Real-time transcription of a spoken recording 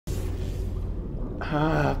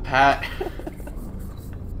Pat.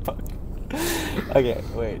 Fuck. Okay,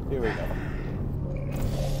 wait, here we go.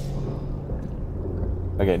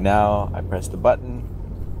 Okay, now I press the button.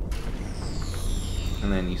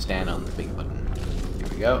 And then you stand on the big button. Here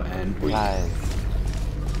we go, and we. Nice.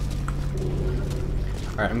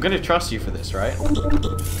 Alright, I'm gonna trust you for this, right?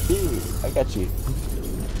 I got you.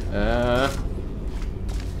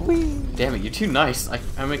 Whee. Damn it, you're too nice.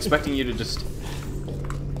 I'm expecting you to just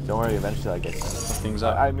Don't worry, eventually I get you. things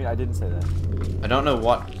up. I mean, I didn't say that. I don't know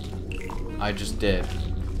what I just did.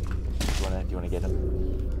 Do you wanna get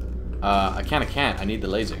him? I can't. I need the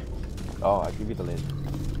laser. Oh, I'll give you the laser.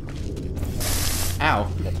 Ow.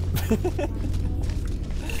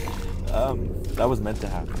 That was meant to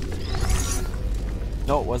happen.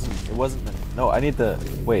 No, it wasn't. It wasn't meant. No, I need the.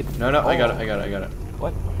 Wait. No, Oh. I got it.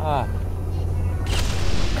 What? Ah.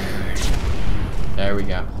 There we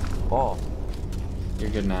go. Oh. You're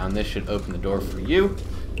good now, and this should open the door for you.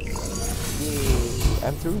 Yay.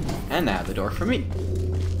 I'm through. And now the door for me.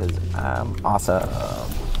 Because I'm awesome.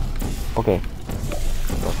 Okay.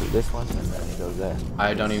 Go through this one, and then it goes there.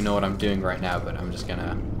 I don't even know what I'm doing right now, but I'm just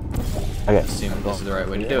gonna Okay. assume that this is the right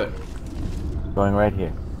way to do it. Going right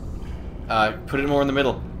here. Put it more in the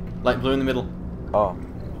middle. Light blue in the middle. Oh.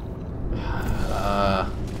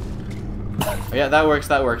 Yeah, that works.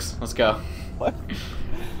 Let's go. What?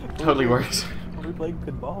 Totally works. Are we playing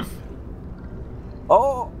pinball?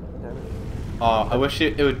 Oh! Damn it. Oh, I wish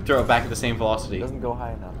it would throw it back at the same It velocity. doesn't go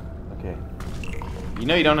high enough. Okay. You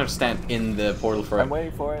know you don't have to stand in the portal for it. I'm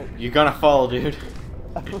waiting for it. You're gonna fall, dude.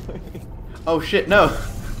 I'm waiting. Oh shit, no!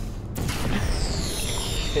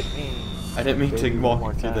 Hit me. I didn't mean Baby, to one walk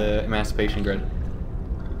more through time. the emancipation grid.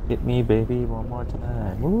 Hit me, baby, one more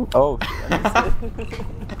time. Ooh. Oh.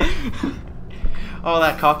 All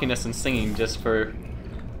that cockiness and singing just for...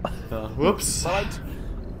 whoops. Well,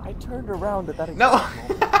 I turned around at that exact No!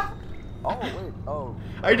 moment. Oh, wait. Oh.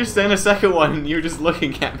 I just did a second one and you were just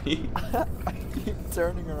looking at me. I keep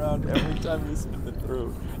turning around every time you spin it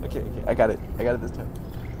through. Okay, I got it. I got it this time.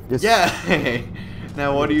 Yes. Yeah!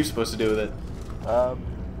 Now what are you supposed to do with it?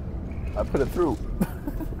 I put it through.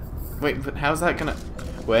 Wait, but how's that gonna...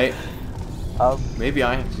 Wait. Maybe Maybe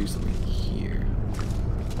I have to do something here.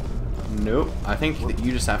 Nope. I think that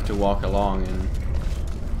you just have to walk along and...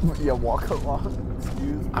 Yeah, walk along. Excuse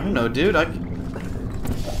me. I don't know, dude. Wait,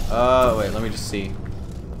 let me just see.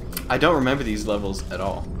 I don't remember these levels at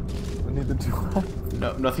all. Neither do I.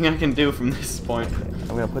 No, nothing I can do from this point. I'm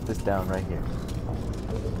gonna put this down right here.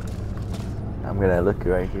 I'm gonna look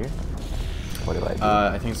right here. What do I do?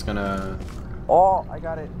 I think it's gonna... Oh, I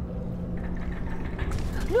got it.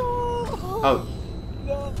 No! Oh,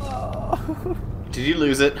 No! did you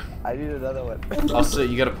lose it? I need another one. Also,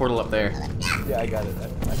 you got a portal up there. Yeah, I got it.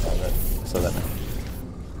 I saw that. So that.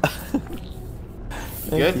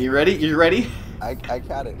 You good? You ready? You ready? I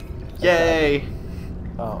got it. Yay!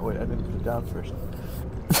 Oh wait, I didn't put it down first.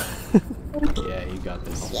 Yeah, you got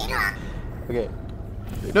this. Okay.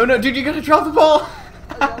 No, dude, you gotta drop the ball!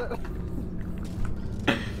 I got it.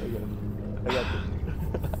 I got it.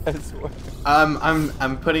 I swear.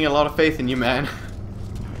 I'm putting a lot of faith in you, man.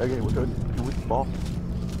 Okay, what do I do with the ball?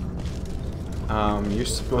 You're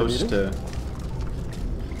supposed to...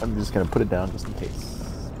 I'm just gonna put it down just in case.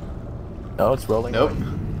 No, it's rolling. Nope.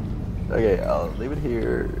 Okay, I'll leave it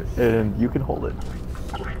here, and you can hold it.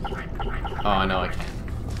 Oh, no, I can't.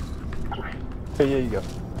 Hey, here you go.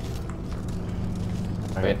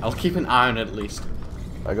 Wait, I'll keep an eye on it at least.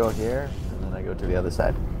 I go here, and then I go to the other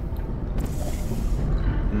side.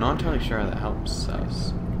 I'm not entirely sure how that helps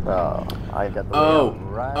us. Oh, I got the Oh,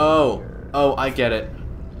 layout right here. oh, I get it.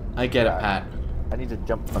 I get it, Pat. I need to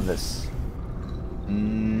jump on this.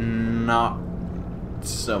 Not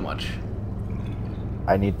so much.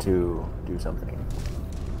 I need to do something.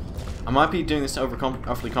 I might be doing this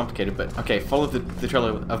overly complicated, but okay, follow the trail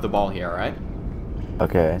of the ball here, alright?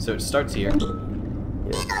 Okay. So it starts here,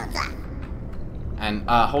 Yeah. and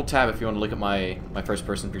hold tab if you want to look at my first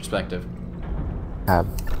person perspective. Tab.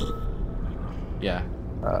 Yeah.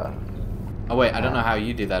 Oh wait, I don't know how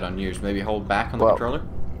you do that on yours. Maybe hold back on the Well- controller?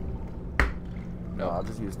 No, I'll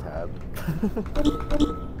just use tab.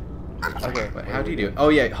 Okay. Wait, how do you do it? Oh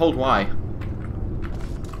yeah, hold Y.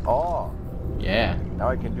 Oh, Yeah. now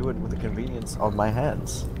I can do it with the convenience of my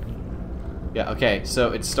hands. Yeah, okay,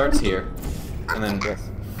 so it starts here, and then Yes.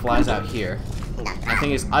 flies out here. The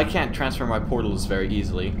thing is, I can't transfer my portals very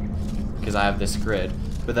easily, because I have this grid.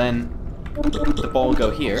 But then, the ball will go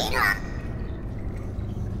here.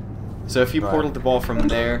 So if you Right. portal the ball from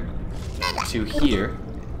there to here,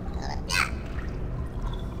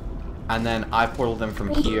 and then I portal them from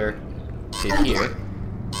here to here,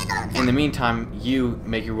 in the meantime, you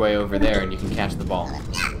make your way over there and you can catch the ball.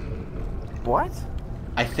 What?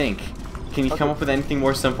 I think. Can you come up with anything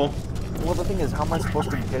more simple? Well, the thing is, how am I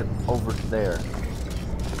supposed to get over there?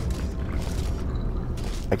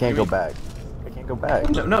 I can't go back. I can't go back.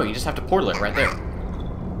 No, you just have to portal it right there.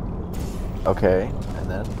 Okay, and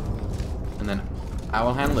then? And then I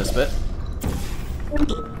will handle this bit.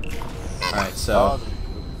 Alright, so... Oh,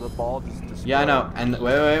 the ball just yeah, I know. And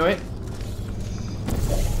wait.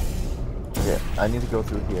 Okay, I need to go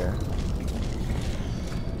through here.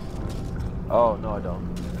 Oh, no, I don't.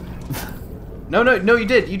 No, you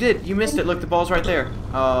did. You missed it. Look, the ball's right there.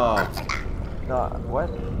 Oh. No, what?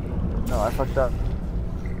 No, I fucked up.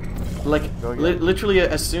 Like, literally,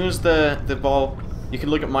 as soon as the ball... You can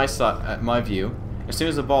look at my view. As soon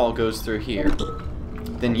as the ball goes through here,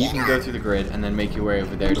 then you can go through the grid and then make your way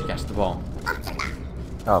over there to catch the ball.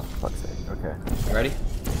 Oh, for fuck's sake. Okay. You ready?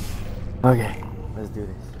 Okay, let's do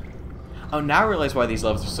this. Oh, now I realize why these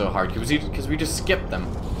levels are so hard. Because we just skipped them.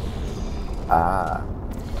 Ah.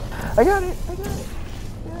 I got it!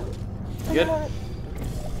 You good?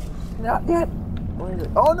 Not yet. Where is it?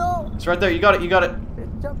 Oh no! It's right there. You got it.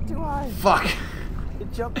 It jumped too high. Fuck.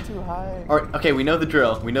 It jumped too high. Alright, okay, we know the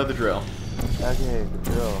drill. Okay, the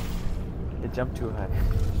drill. It jumped too high.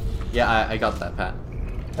 Yeah, I got that, Pat.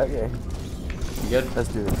 Okay. You good? Let's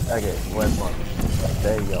do this. Okay, one more.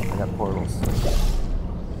 There you go. I got portals.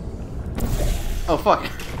 Oh, fuck.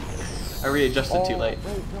 I readjusted too late.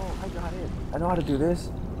 Wait, no, I got it. I know how to do this.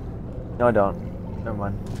 No, I don't. Never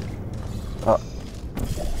mind. Oh.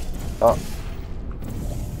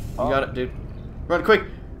 You got it, dude. Run quick.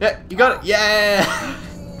 Yeah, you got it. Yeah.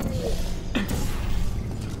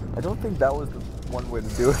 I don't think that was the one way to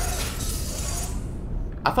do it.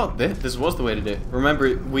 I thought this was the way to do it.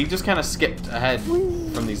 Remember, we just kind of skipped ahead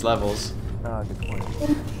from these levels. Ah, good point.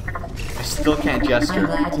 I still can't gesture. I'm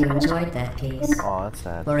glad you enjoyed that piece. Oh, that's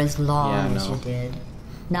sad. For as long Yeah, as you did.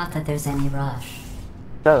 Not that there's any rush.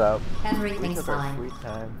 Shut up. Everything's We took our fine. sweet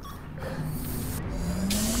time.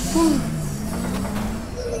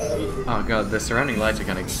 Oh god, the surrounding lights are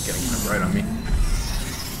getting kind of bright on me.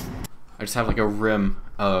 I just have like a rim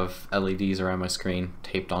of LEDs around my screen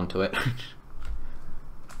taped onto it.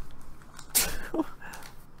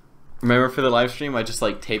 Remember for the live stream, I just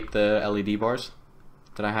like taped the LED bars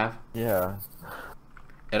that I have? Yeah.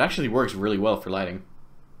 It actually works really well for lighting.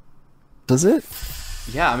 Does it?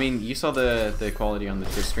 Yeah, I mean, you saw the quality on the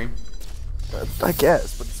Twitch stream. I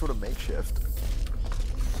guess, but it's sort of makeshift.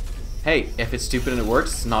 Hey, if it's stupid and it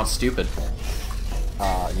works, it's not stupid.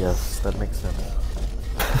 Ah, yes, that makes sense.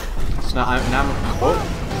 It's not.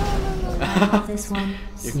 Love this one.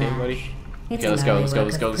 You okay, buddy? It's Okay, let's go, let's go,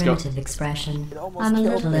 let's go, let's go. primitive expression. It almost I'm a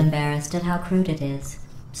killed little me. embarrassed at how crude it is.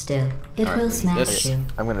 Still, it Alright, will smash this- you.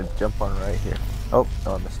 I'm gonna jump on right here. Oh,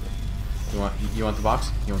 no, I missed it. You want the box?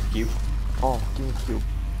 You want the cube? Oh, give me the cube.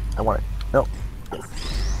 I want it. No.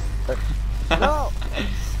 No!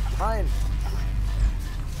 Mine!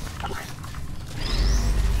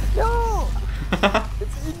 No!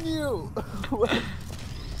 It's in you!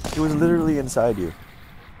 It was literally inside you.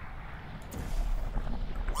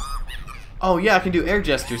 Oh yeah, I can do air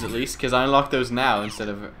gestures at least, because I unlock those now instead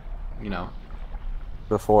of, you know.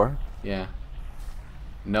 Before? Yeah.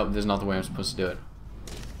 Nope, this is not the way I'm supposed to do it.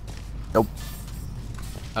 Nope.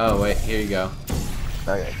 Oh wait, here you go.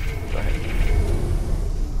 Okay, go ahead.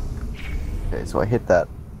 Okay, so I hit that.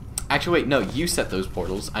 Actually wait, no, you set those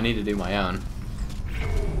portals. I need to do my own.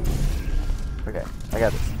 Okay, I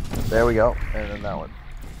got this. There we go. And then that one.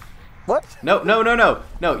 What? No,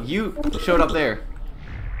 you showed up there.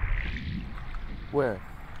 Where?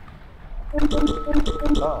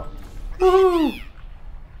 Oh. Woo!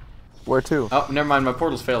 Where to? Oh, never mind, my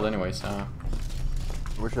portals failed anyway, so.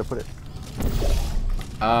 Where should I put it?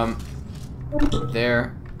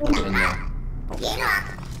 There, and there.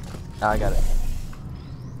 Ah, I got it.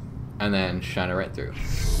 And then shine it right through.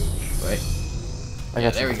 Wait. I Yeah,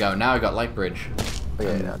 got there we go. Now I got light bridge.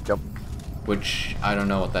 Okay, now jump. Which, I don't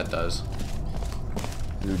know what that does.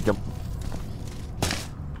 You jump.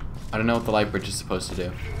 I don't know what the light bridge is supposed to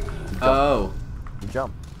do. Oh. You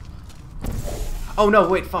jump. Oh no,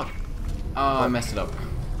 wait, fuck. Oh, I messed it up.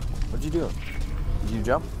 What'd you do? Did you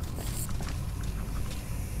jump?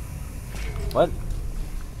 What?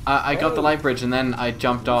 I got the light bridge and then I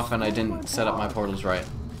jumped off and I didn't set up my portals right.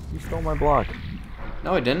 You stole my block.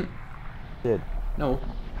 No, I didn't. You did. No.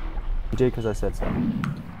 You did because I said so.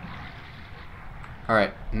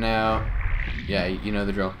 Alright, now... Yeah, you know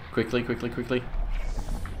the drill. Quickly.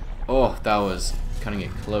 Oh, that was cutting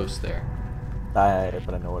it close there. But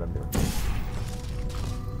I know what I'm doing.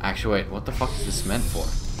 Actually, wait, what the fuck is this meant for?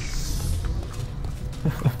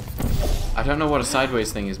 I don't know what a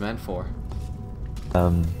sideways thing is meant for.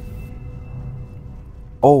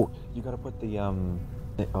 Oh, you gotta put the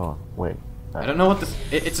oh wait. I don't know what this.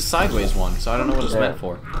 It's a sideways one, so I don't know what it's meant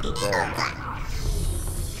for. There.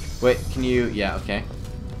 Wait, can you? Yeah, okay.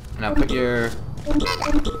 Now put your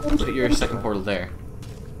second portal there.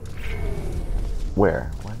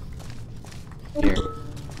 Where? What? Here.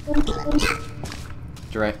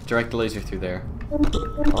 Direct the laser through there.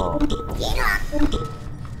 Oh. I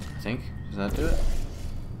think. Does that do it?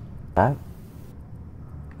 That?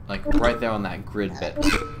 Like right there on that grid bit.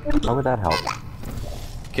 How would that help?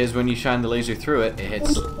 Because when you shine the laser through it, it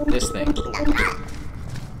hits this thing.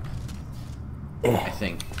 I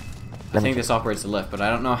think. I think this operates the lift, but I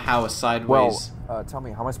don't know how a sideways. Well, tell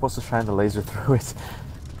me, how am I supposed to shine the laser through it?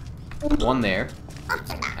 One there,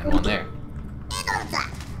 and one there.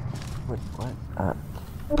 Wait, what?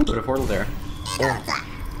 Put a portal there. Yeah.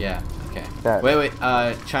 Yeah. Okay. That. Wait.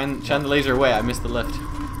 Shine the laser away. I missed the lift.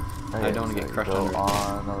 Okay, I don't want to get crushed under it.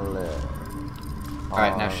 On the lift. All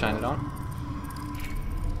right, now shine it on.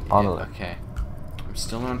 On Yeah, the left. Okay. I'm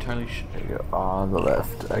still not entirely sure. There you go. On the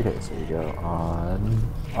left. Okay, so you go on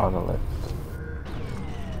the left.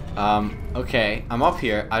 Okay. I'm up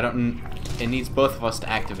here. I don't. It needs both of us to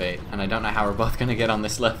activate, and I don't know how we're both gonna get on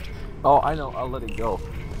this lift. Oh, I know. I'll let it go.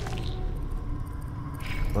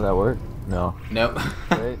 Will that work? No. Nope.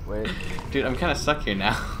 Wait. Dude, I'm kind of stuck here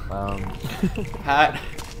now. Pat.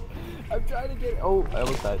 I'm trying to get. Oh, I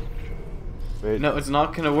almost died. Wait. No, it's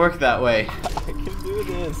not gonna work that way. I can do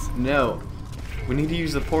this. No. We need to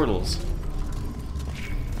use the portals.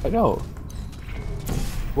 I know.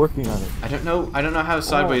 Working on it. I don't know how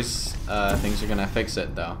sideways things are gonna fix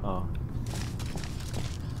it though. Oh.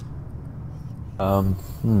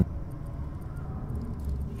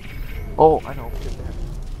 Oh, I know. Get there.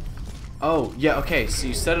 Oh, yeah, okay, so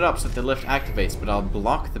you set it up so that the lift activates, but I'll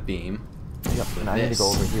block the beam. Yep, and I need to go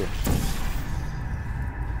over here.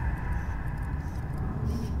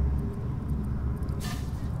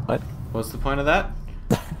 What? What's the point of that?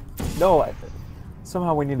 No,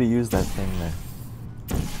 somehow we need to use that thing there.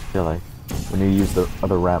 I feel like we need to use the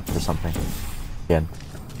other ramp for something. Again.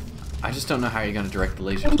 I just don't know how you're gonna direct the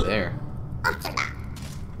laser to there.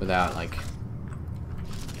 Without, like...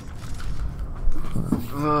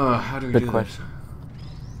 how do we Good do question.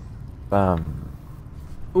 this?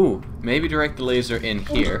 Ooh, maybe direct the laser in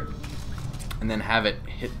here, and then have it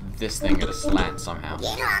hit this thing at a slant somehow.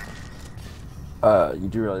 You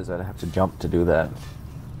do realize I'd have to jump to do that.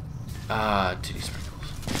 Titty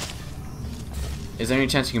sprinkles. Is there any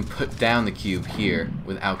chance you can put down the cube here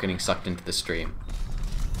without getting sucked into the stream?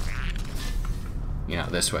 You know,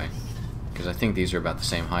 this way. Because I think these are about the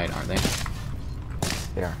same height, aren't they?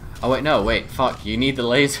 There. Oh wait, no, wait, fuck, you need the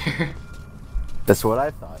laser. That's what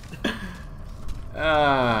I thought.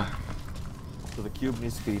 So the cube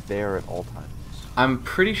needs to be there at all times. I'm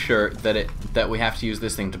pretty sure that we have to use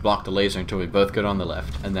this thing to block the laser until we both get on the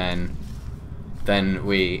left, and then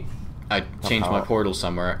I change my portal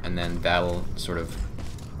somewhere, and then that'll sort of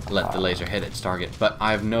let the laser hit its target. But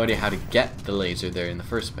I have no idea how to get the laser there in the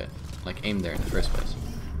first bit, like aim there in the first place.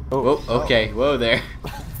 Oh, whoa, okay, whoa there.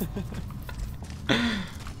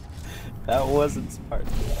 That wasn't smart.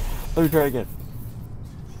 Let me try again.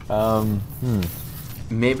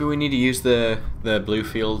 Maybe we need to use the blue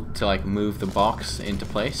field to like move the box into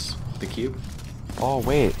place, the cube. Oh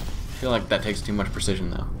wait. I feel like that takes too much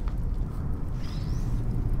precision though.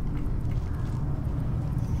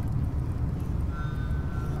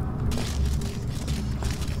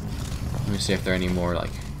 Let me see if there are any more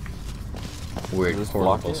like weird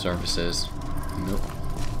portable surfaces. Nope.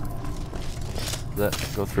 Does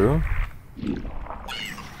that go through?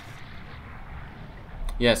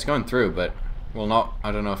 Yeah, it's going through, but well, not.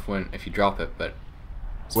 I don't know if you drop it, but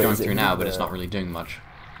it's going through now, but it's not really doing much.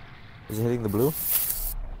 Is it hitting the blue?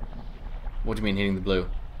 What do you mean hitting the blue?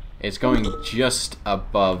 It's going just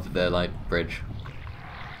above the light bridge.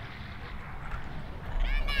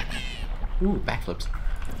 Ooh, backflips.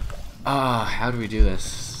 How do we do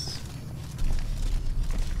this?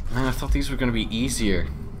 Man, I thought these were gonna be easier.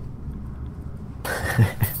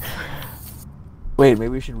 Wait, maybe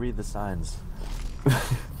we should read the signs.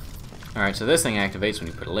 Alright, so this thing activates when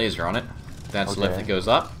you put a laser on it. That's the lift that goes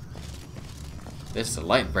up. This is a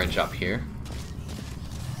light bridge up here.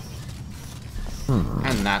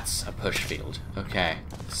 And that's a push field. Okay.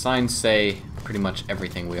 Signs say pretty much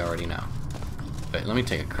everything we already know. But let me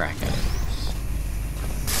take a crack at it.